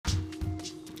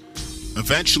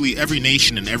Eventually, every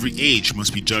nation and every age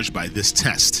must be judged by this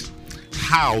test.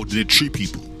 How did it treat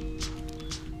people?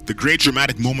 The great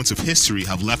dramatic moments of history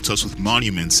have left us with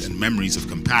monuments and memories of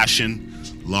compassion,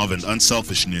 love, and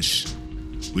unselfishness,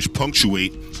 which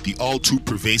punctuate the all too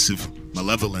pervasive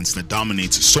malevolence that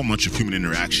dominates so much of human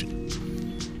interaction.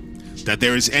 That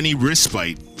there is any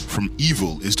respite from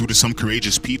evil is due to some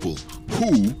courageous people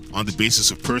who, on the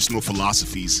basis of personal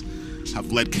philosophies,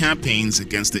 have led campaigns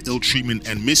against the ill treatment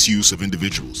and misuse of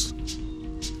individuals.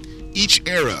 Each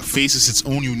era faces its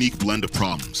own unique blend of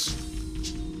problems.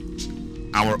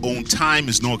 Our own time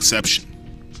is no exception.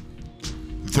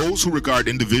 Those who regard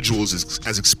individuals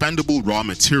as expendable raw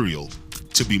material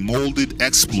to be molded,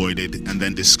 exploited, and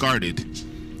then discarded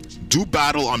do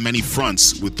battle on many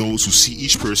fronts with those who see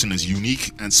each person as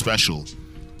unique and special,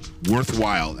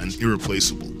 worthwhile, and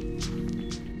irreplaceable.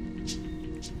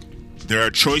 There are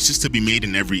choices to be made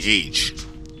in every age,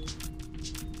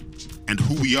 and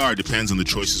who we are depends on the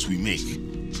choices we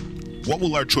make. What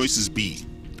will our choices be?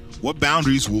 What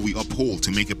boundaries will we uphold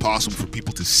to make it possible for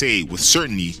people to say with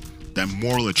certainty that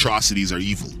moral atrocities are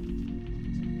evil?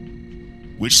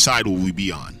 Which side will we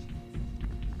be on?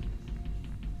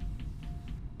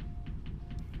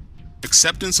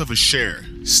 Acceptance of a share,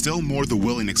 still more the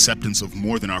willing acceptance of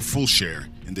more than our full share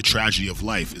in the tragedy of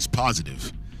life, is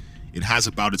positive. It has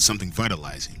about it something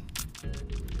vitalizing.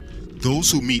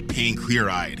 Those who meet pain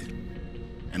clear-eyed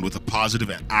and with a positive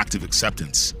and active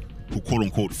acceptance, who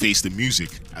quote-unquote face the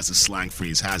music, as the slang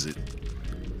phrase has it,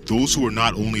 those who are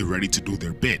not only ready to do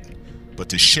their bit, but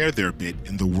to share their bit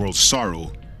in the world's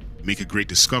sorrow, make a great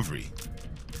discovery.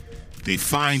 They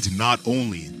find not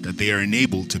only that they are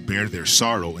enabled to bear their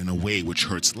sorrow in a way which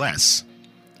hurts less,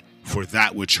 for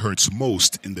that which hurts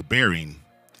most in the bearing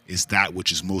is that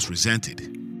which is most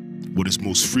resented. What is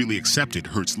most freely accepted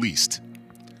hurts least.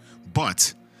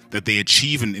 But that they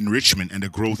achieve an enrichment and a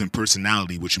growth in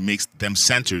personality which makes them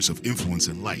centers of influence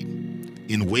and light,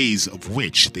 in ways of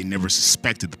which they never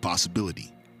suspected the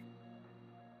possibility.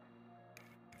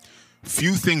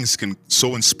 Few things can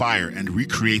so inspire and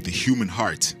recreate the human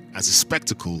heart as a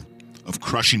spectacle of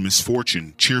crushing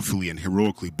misfortune cheerfully and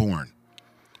heroically borne.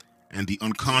 And the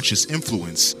unconscious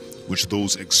influence which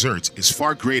those exert is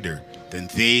far greater than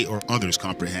they or others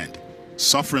comprehend.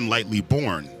 Suffering lightly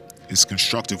borne is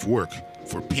constructive work,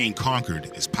 for pain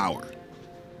conquered is power.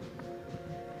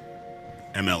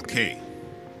 MLK.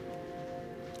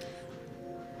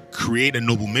 Create a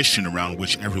noble mission around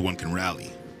which everyone can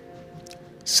rally.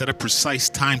 Set a precise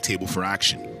timetable for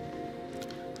action.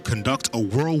 Conduct a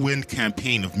whirlwind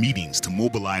campaign of meetings to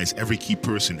mobilize every key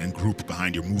person and group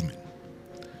behind your movement.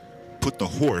 Put the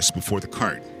horse before the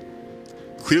cart.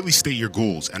 Clearly state your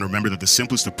goals and remember that the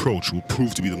simplest approach will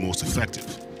prove to be the most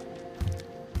effective.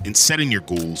 In setting your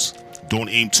goals, don't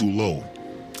aim too low,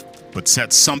 but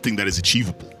set something that is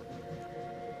achievable.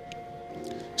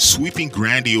 Sweeping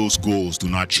grandiose goals do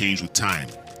not change with time.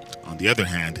 On the other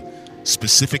hand,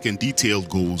 specific and detailed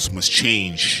goals must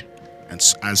change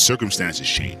as circumstances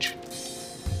change.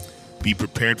 Be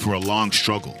prepared for a long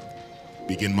struggle.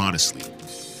 Begin modestly.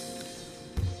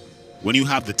 When you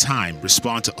have the time,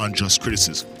 respond to unjust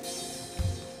criticism.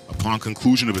 Upon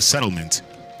conclusion of a settlement,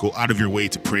 go out of your way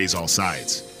to praise all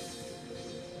sides.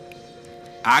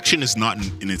 Action is not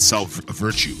in itself a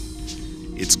virtue.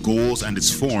 Its goals and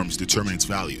its forms determine its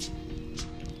value.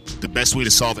 The best way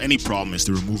to solve any problem is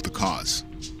to remove the cause.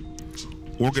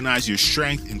 Organize your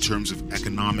strength in terms of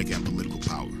economic and political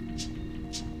power.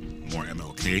 More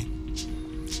MLK.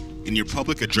 In your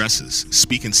public addresses,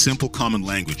 speak in simple common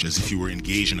language as if you were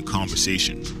engaged in a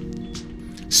conversation.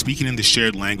 Speaking in the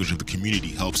shared language of the community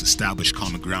helps establish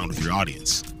common ground with your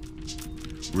audience.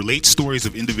 Relate stories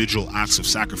of individual acts of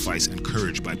sacrifice and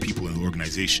courage by people in the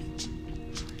organization.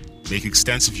 Make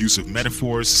extensive use of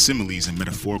metaphors, similes, and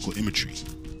metaphorical imagery.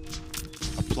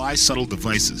 Apply subtle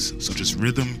devices such as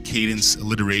rhythm, cadence,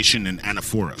 alliteration, and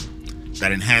anaphora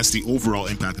that enhance the overall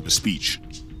impact of a speech.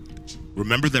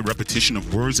 Remember that repetition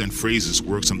of words and phrases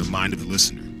works on the mind of the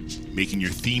listener, making your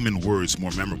theme and words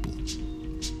more memorable.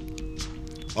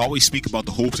 Always speak about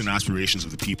the hopes and aspirations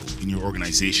of the people in your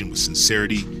organization with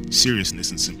sincerity,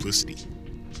 seriousness, and simplicity.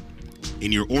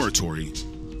 In your oratory,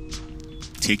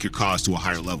 take your cause to a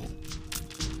higher level.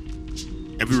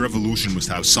 Every revolution must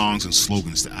have songs and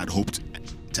slogans to add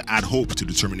hope to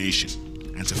determination,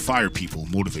 and to fire people,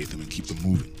 motivate them, and keep them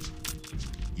moving.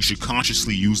 You should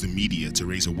consciously use the media to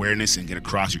raise awareness and get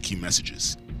across your key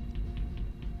messages.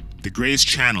 The greatest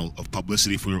channel of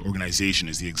publicity for your organization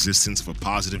is the existence of a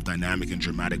positive, dynamic, and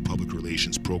dramatic public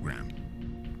relations program.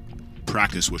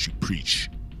 Practice what you preach.